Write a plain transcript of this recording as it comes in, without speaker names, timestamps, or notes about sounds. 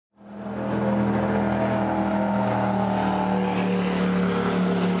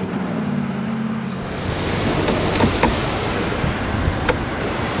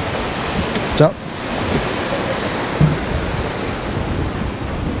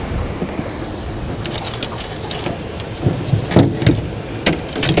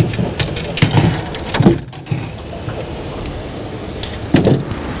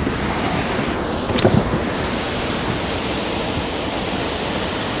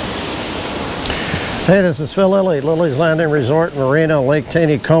Hey, this is Phil Lilley, Lilleys Landing Resort Marina, Lake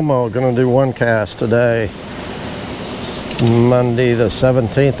Taneycomo. Going to do one cast today. It's Monday the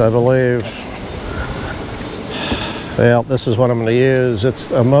 17th, I believe. Well, this is what I'm going to use.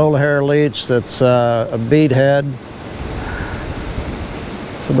 It's a molehair leech that's a bead head.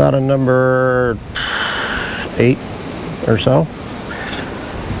 It's about a number 8 or so.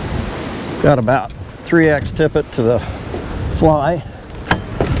 Got about 3x tippet to the fly.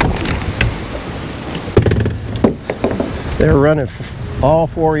 They were running all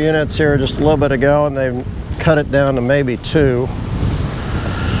 4 units here just a little bit ago, and they've cut it down to maybe 2.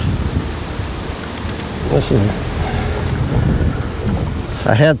 This is,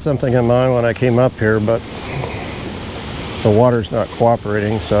 I had something in mind when I came up here, but the water's not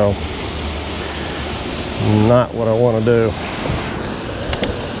cooperating, so not what I want to do.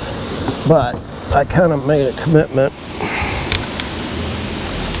 But I kind of made a commitment.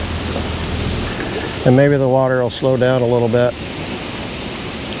 And maybe the water will slow down a little bit.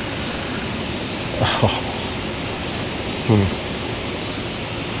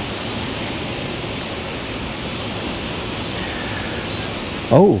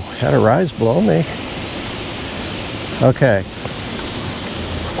 Oh, had a rise below me. Okay.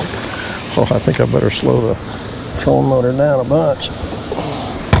 Oh, I think I better slow the phone motor down a bunch.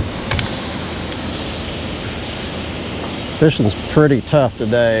 Fishing's pretty tough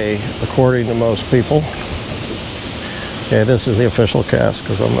today, according to most people. Okay, this is the official cast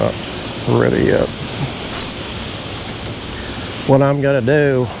because I'm not ready yet. What I'm going to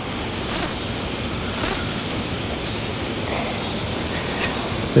do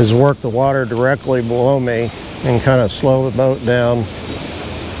is work the water directly below me and kind of slow the boat down.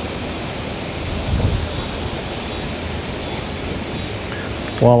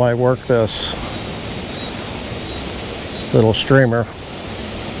 While I work this little streamer.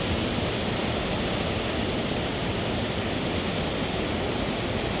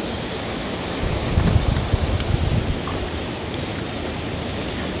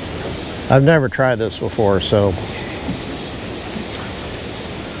 I've never tried this before, so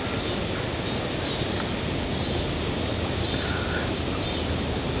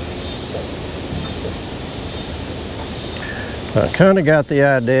I kind of got the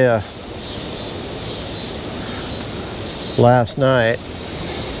idea last night,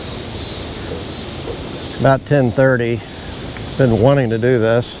 about 10:30. Been wanting to do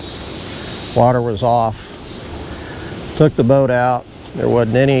this. Water was off. Took the boat out. There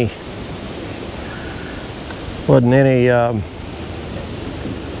wasn't any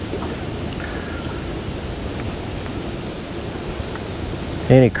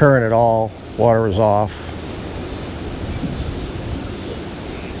current at all. Water was off.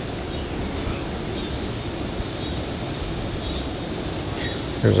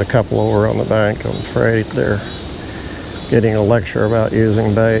 There's a couple over on the bank. I'm afraid they're getting a lecture about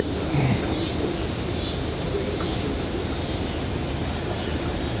using bait.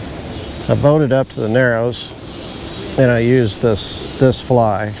 I boated up to the Narrows and I used this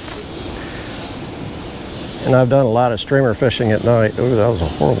fly. And I've done a lot of streamer fishing at night. Ooh, that was a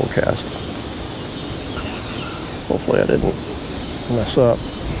horrible cast. Hopefully I didn't mess up.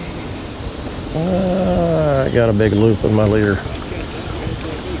 I got a big loop in my leader.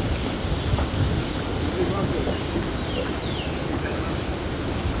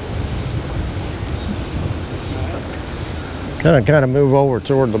 Kind of move over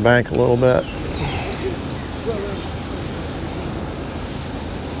toward the bank a little bit.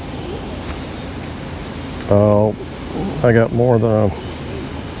 Oh, I got more than a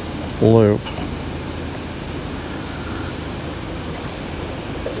loop.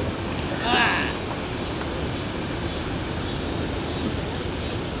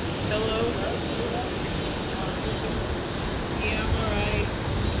 Hello? Yeah, I'm alright.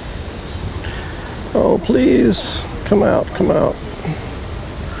 Oh, please. Come out, come out. Yeah,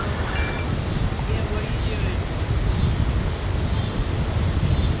 what are you doing?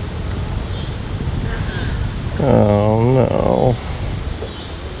 Oh, no.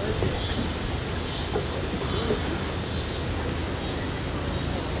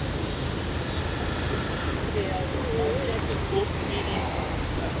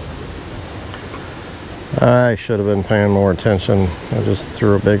 I should have been paying more attention. I just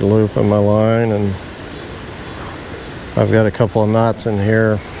threw a big loop in my line, and I've got a couple of knots in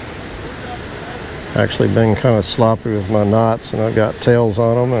here. Actually been kind of sloppy with my knots, and I've got tails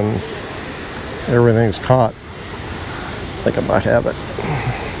on them, and everything's caught. I think I might have it.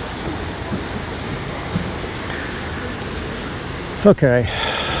 Okay.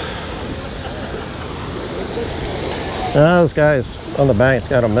 Now this guy's on the bank's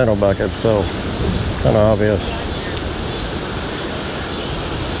got a minnow bucket, so Kind of obvious.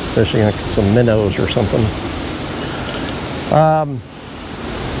 Fishing like some minnows or something.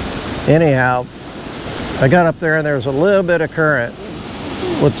 Anyhow, I got up there and there was a little bit of current,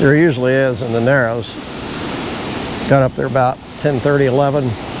 what there usually is in the Narrows. Got up there about 10:30, 11.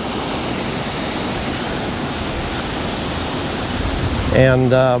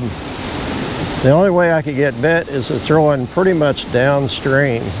 And the only way I could get bit is to throw in pretty much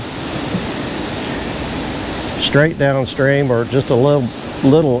downstream. Straight downstream, or just a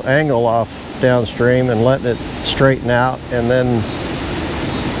little angle off downstream, and letting it straighten out and then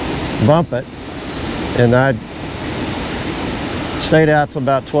bump it. And I stayed out till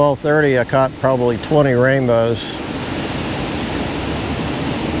about 12:30. I caught probably 20 rainbows.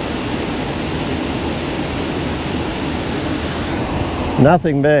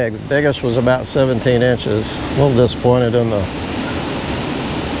 Nothing big. The biggest was about 17 inches. A little disappointed in the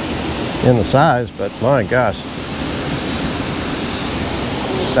size, but my gosh.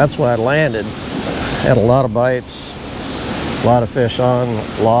 That's why I landed. Had a lot of bites, a lot of fish on,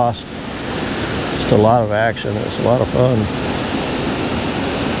 lost. Just a lot of action. It was a lot of fun.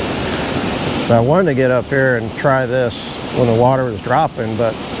 So I wanted to get up here and try this when the water was dropping,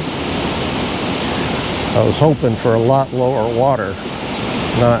 but I was hoping for a lot lower water,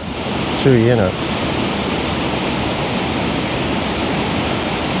 not 2 units.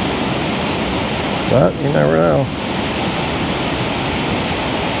 But you never know.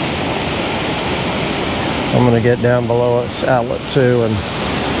 I'm going to get down below its outlet too and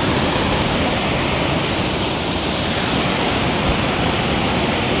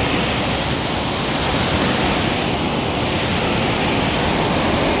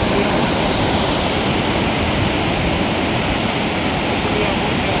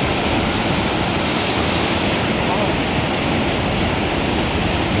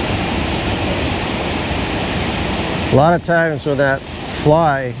a lot of times when that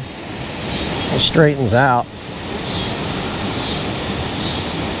fly straightens out,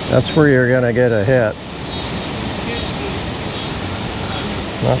 that's where you're going to get a hit.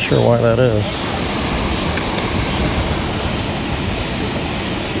 Not sure why that is.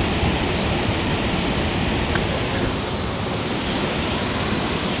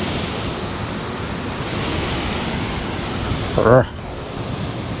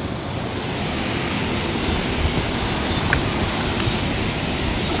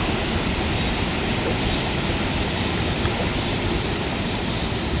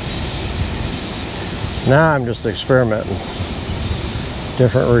 Now I'm just experimenting.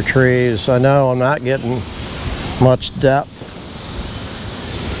 Different retrieves. I know I'm not getting much depth,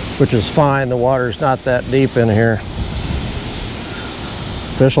 which is fine. The water's not that deep in here.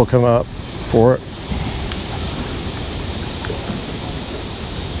 Fish will come up for it.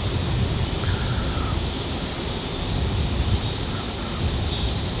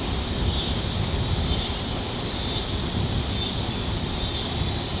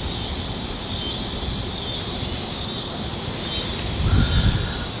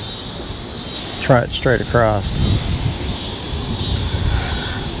 Try it straight across.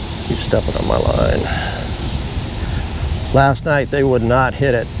 Keep stepping on my line. Last night they would not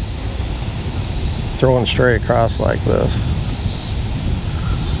hit it throwing straight across like this.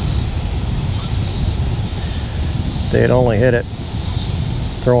 They'd only hit it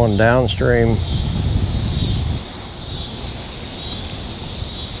throwing downstream.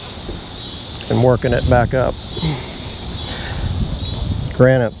 And working it back up.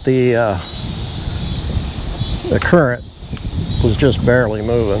 Granted, the current was just barely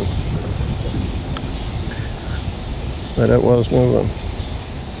moving, but it was moving.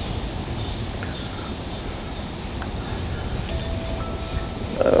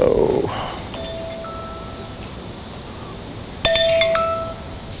 Oh.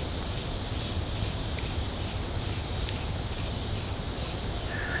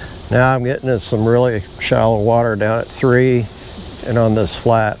 Now I'm getting into some really shallow water down at 3 and on this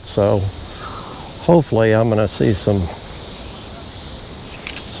flat, so hopefully I'm going to see some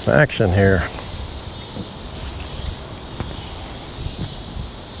action here.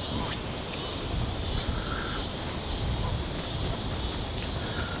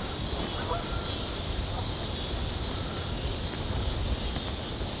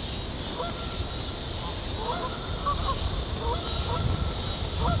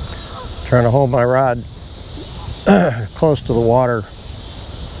 Trying to hold my rod close to the water,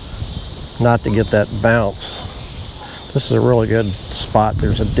 not to get that bounce. This is a really good spot.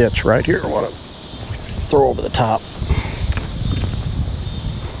 There's a ditch right here I want to throw over the top.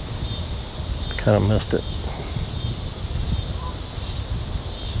 Kind of missed it.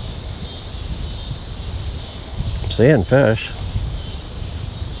 Seeing fish.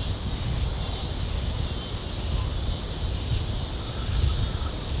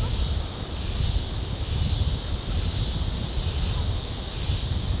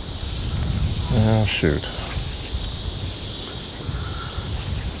 Oh, shoot.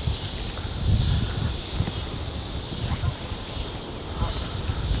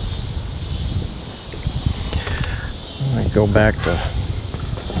 I go back to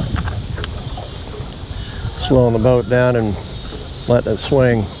slowing the boat down and letting it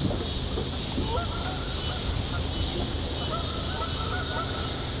swing.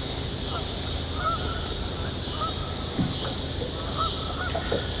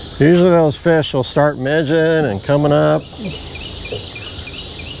 Usually those fish will start midging and coming up,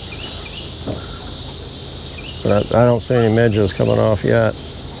 but I don't see any midges coming off yet.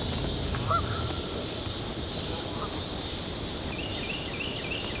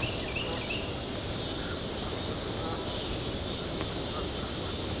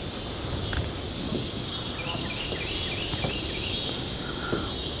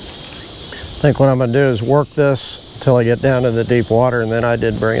 I think what I'm going to do is work this until I get down to the deep water, and then I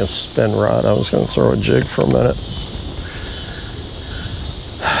did bring a spin rod. I was going to throw a jig for a minute.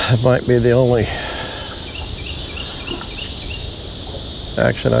 It might be the only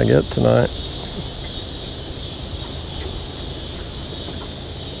action I get tonight.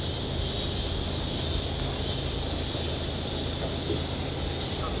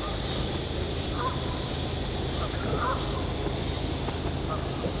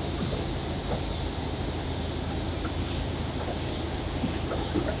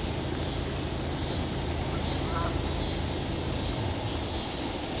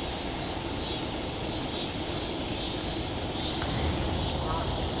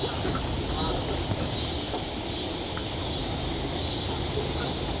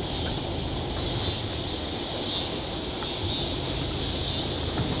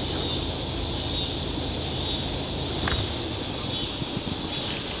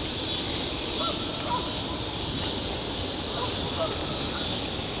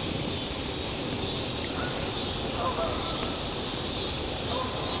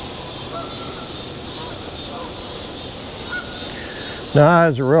 No, it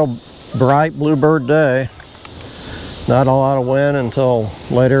was a real bright bluebird day. Not a lot of wind until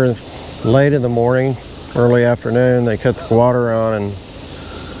late in the morning, early afternoon. They cut the water on, and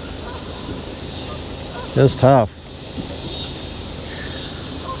it's tough.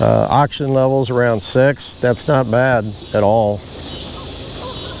 Oxygen levels around 6. That's not bad at all.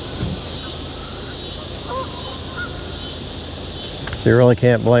 So you really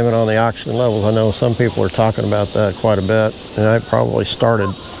can't blame it on the oxygen levels. I know some people are talking about that quite a bit, and I probably started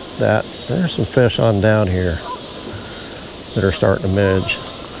that. There's some fish on down here that are starting to midge.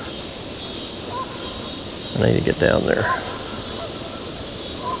 I need to get down there.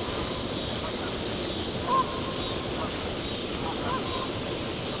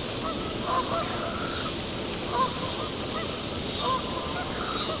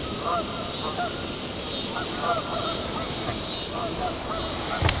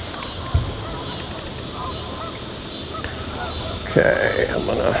 Okay, I'm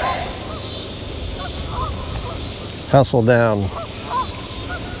gonna hustle down.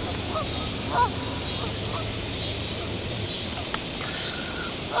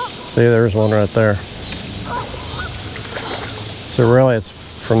 See, there's one right there. So really it's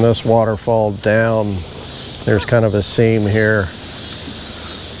from this waterfall down, there's kind of a seam here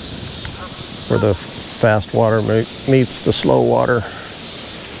where the fast water meets the slow water.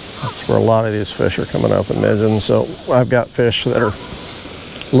 That's where a lot of these fish are coming up and midging. So I've got fish that are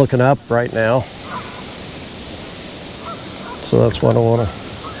looking up right now. So that's what I want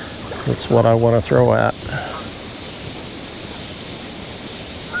to throw at.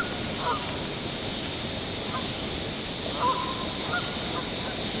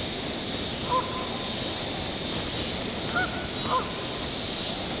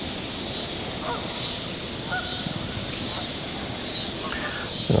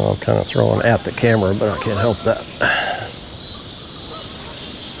 I'm kind of throwing at the camera, but I can't help that.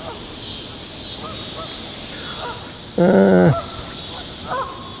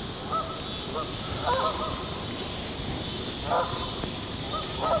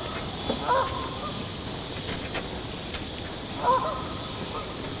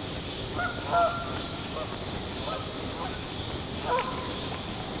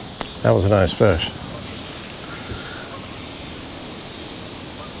 That was a nice fish.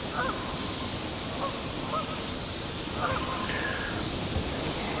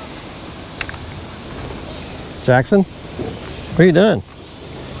 Jackson, what are you doing?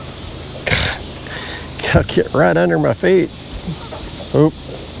 I'll get right under my feet. Oop,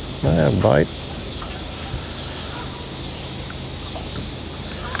 I have a bite.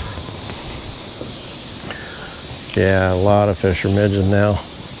 Yeah, a lot of fish are midges now.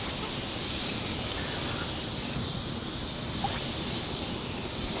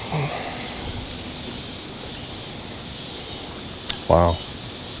 Wow.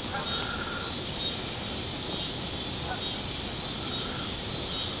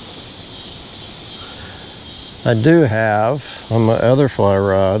 I do have on my other fly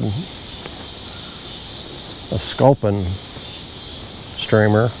rod a sculpin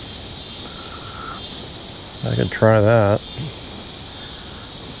streamer. I could try that.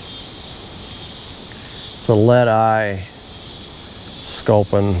 It's a lead eye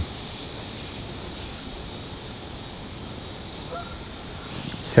sculpin.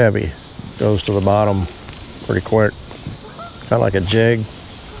 Heavy, goes to the bottom pretty quick. Kind of like a jig.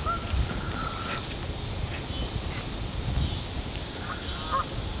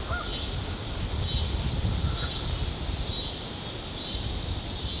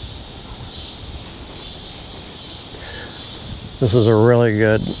 This is a really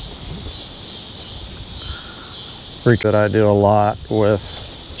good freak that I do a lot with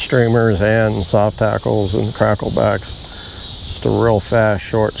streamers and soft tackles and cracklebacks. Just a real fast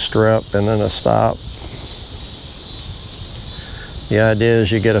short strip and then a stop. The idea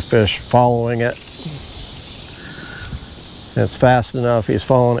is you get a fish following it. It's fast enough, he's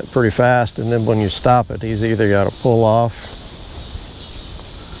following it pretty fast, and then when you stop it, he's either got to pull off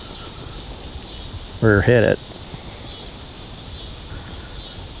or hit it.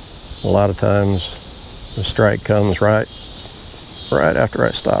 A lot of times the strike comes right after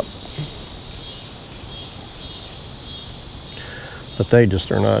I stop. But they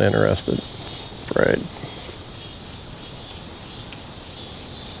just are not interested, afraid.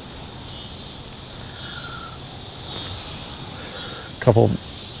 Couple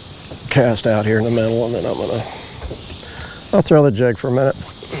cast out here in the middle, and then I'll throw the jig for a minute.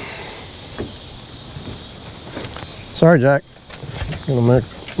 Sorry, Jack. I'm gonna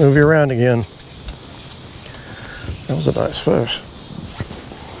move you around again. That was a nice fish.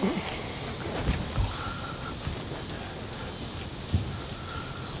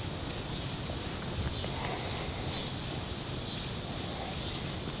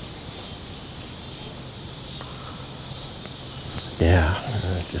 Yeah,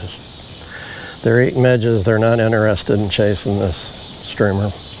 they're eating midges. They're not interested in chasing this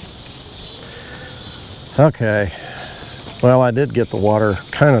streamer. Okay. Well, I did get the water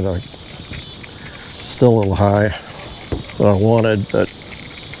kind of still a little high that I wanted, but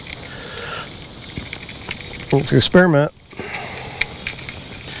let's experiment.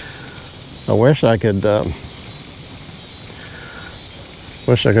 I wish I could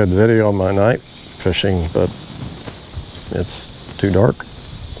video my night fishing, but it's too dark.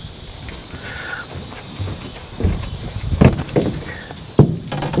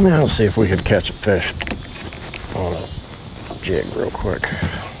 Now let's see if we could catch a fish on a jig real quick.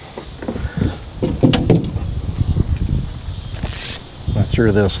 I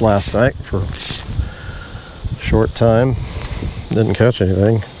threw this last night for a short time. Didn't catch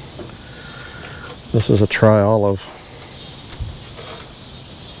anything. This is a tri-olive.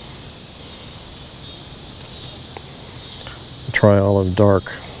 Tri-olive dark.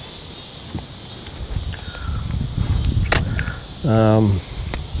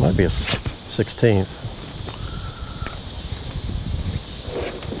 Might be a 16th.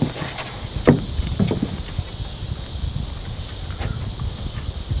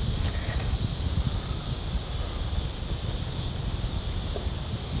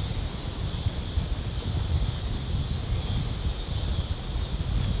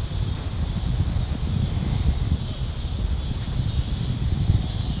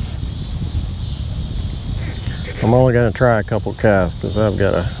 I'm only going to try a couple casts because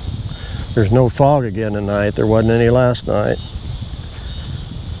there's no fog again tonight. There wasn't any last night.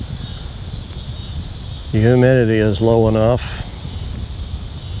 The humidity is low enough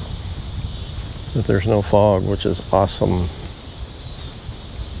that there's no fog, which is awesome.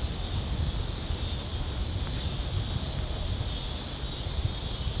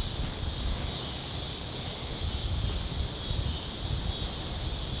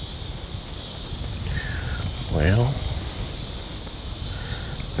 Well,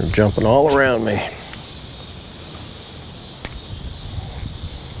 they're jumping all around me.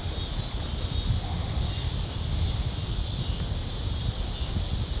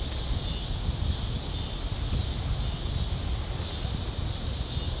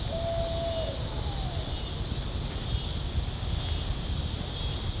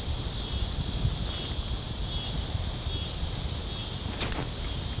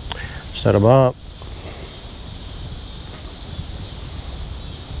 Set a bump.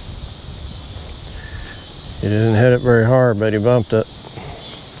 He didn't hit it very hard, but he bumped it.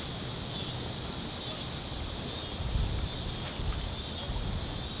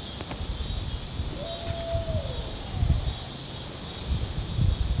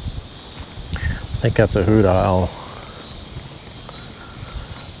 I think that's a hoot owl.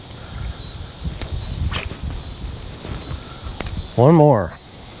 One more.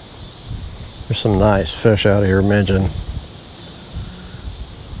 There's some nice fish out here midging.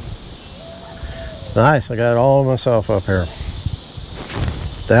 It's nice, I got it all myself up here.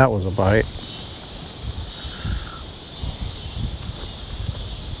 That was a bite.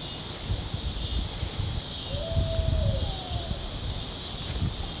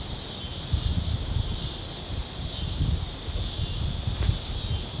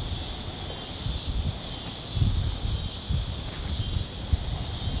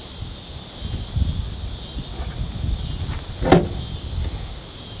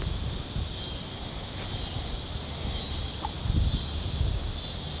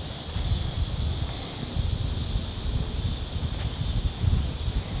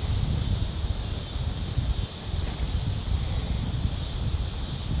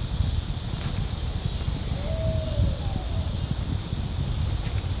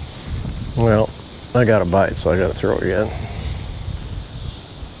 Well, I got a bite, so I got to throw it again.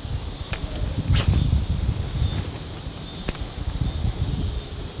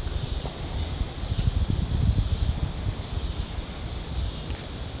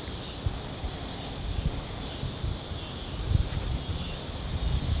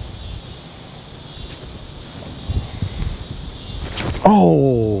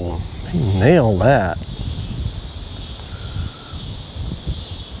 Oh, he nailed that.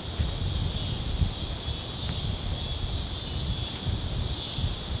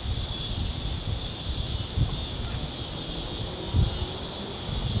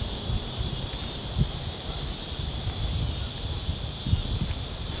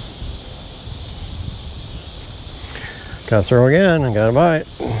 Got to throw again and got a bite.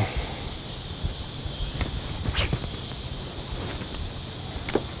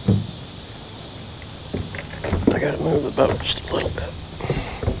 I got to move the boat just a little bit.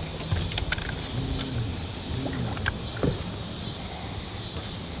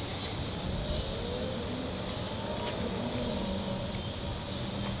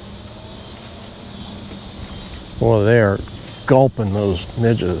 Boy, they are gulping those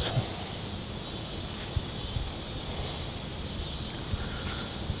midges.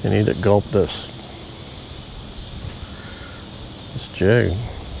 You need to gulp this jig.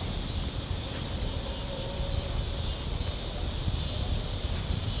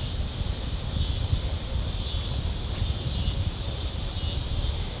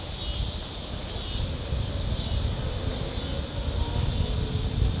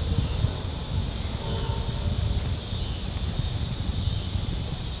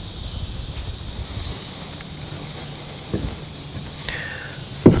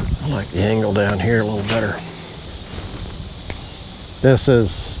 I like the angle down here a little better. This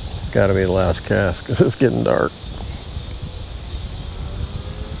has got to be the last cast because it's getting dark.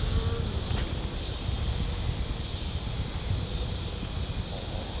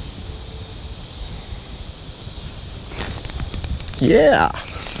 Yeah.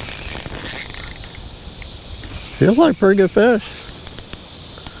 Feels like pretty good fish.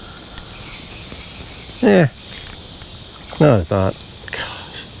 Yeah. No, it's not.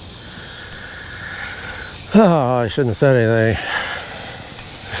 Oh, I shouldn't have said anything.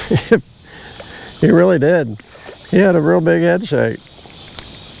 He really did. He had a real big head shake.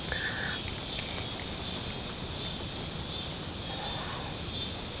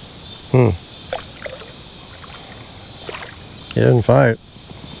 He didn't fight.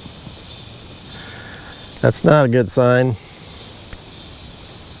 That's not a good sign.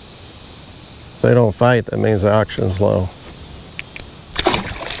 If they don't fight, that means the auction's low.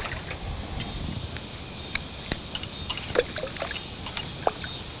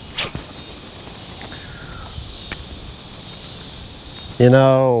 You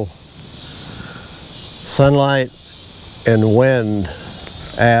know, sunlight and wind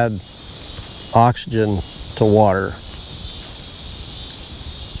add oxygen to water.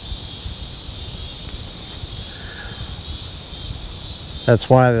 That's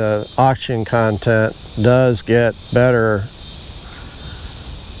why the oxygen content does get better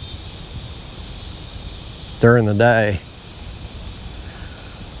during the day.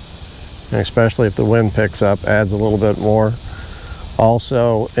 And especially if the wind picks up, adds a little bit more.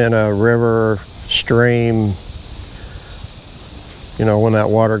 Also, in a river, stream, You know, when that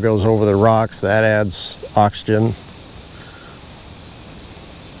water goes over the rocks, that adds oxygen.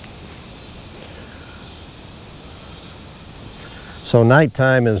 So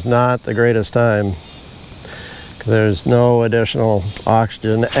nighttime is not the greatest time. There's no additional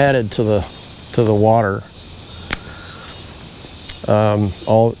oxygen added to the water.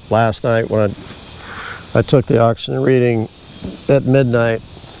 All last night when I took the oxygen reading at midnight,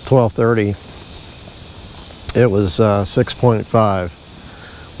 12:30, it was 6.5,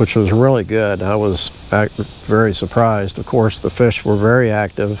 which was really good. I was very surprised. Of course, the fish were very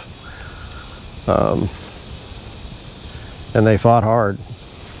active, and they fought hard.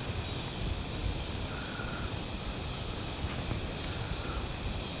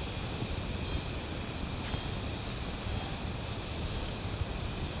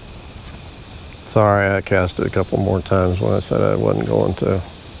 Sorry, I cast it a couple more times when I said I wasn't going to.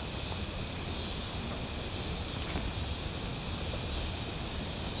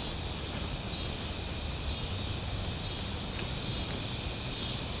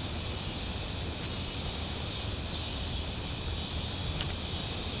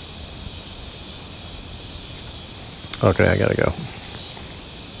 Okay, I gotta go.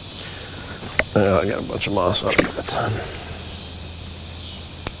 I got a bunch of moss on it at the time.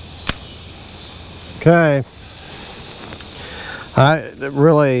 Okay. I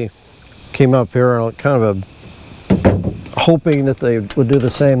really came up here kind of hoping that they would do the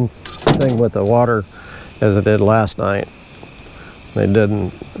same thing with the water as it did last night. They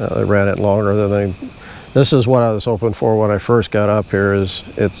didn't. They ran it longer than they. This is what I was hoping for when I first got up here. Is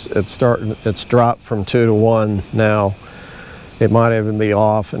it's dropped from 2 to 1 now. It might even be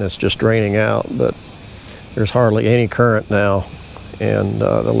off and it's just draining out, but there's hardly any current now, and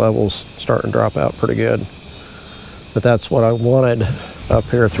the levels starting to drop out pretty good. But that's what I wanted up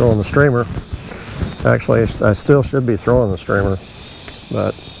here, throwing the streamer. Actually, I still should be throwing the streamer,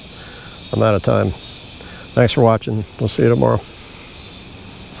 but I'm out of time. Thanks for watching. We'll see you tomorrow.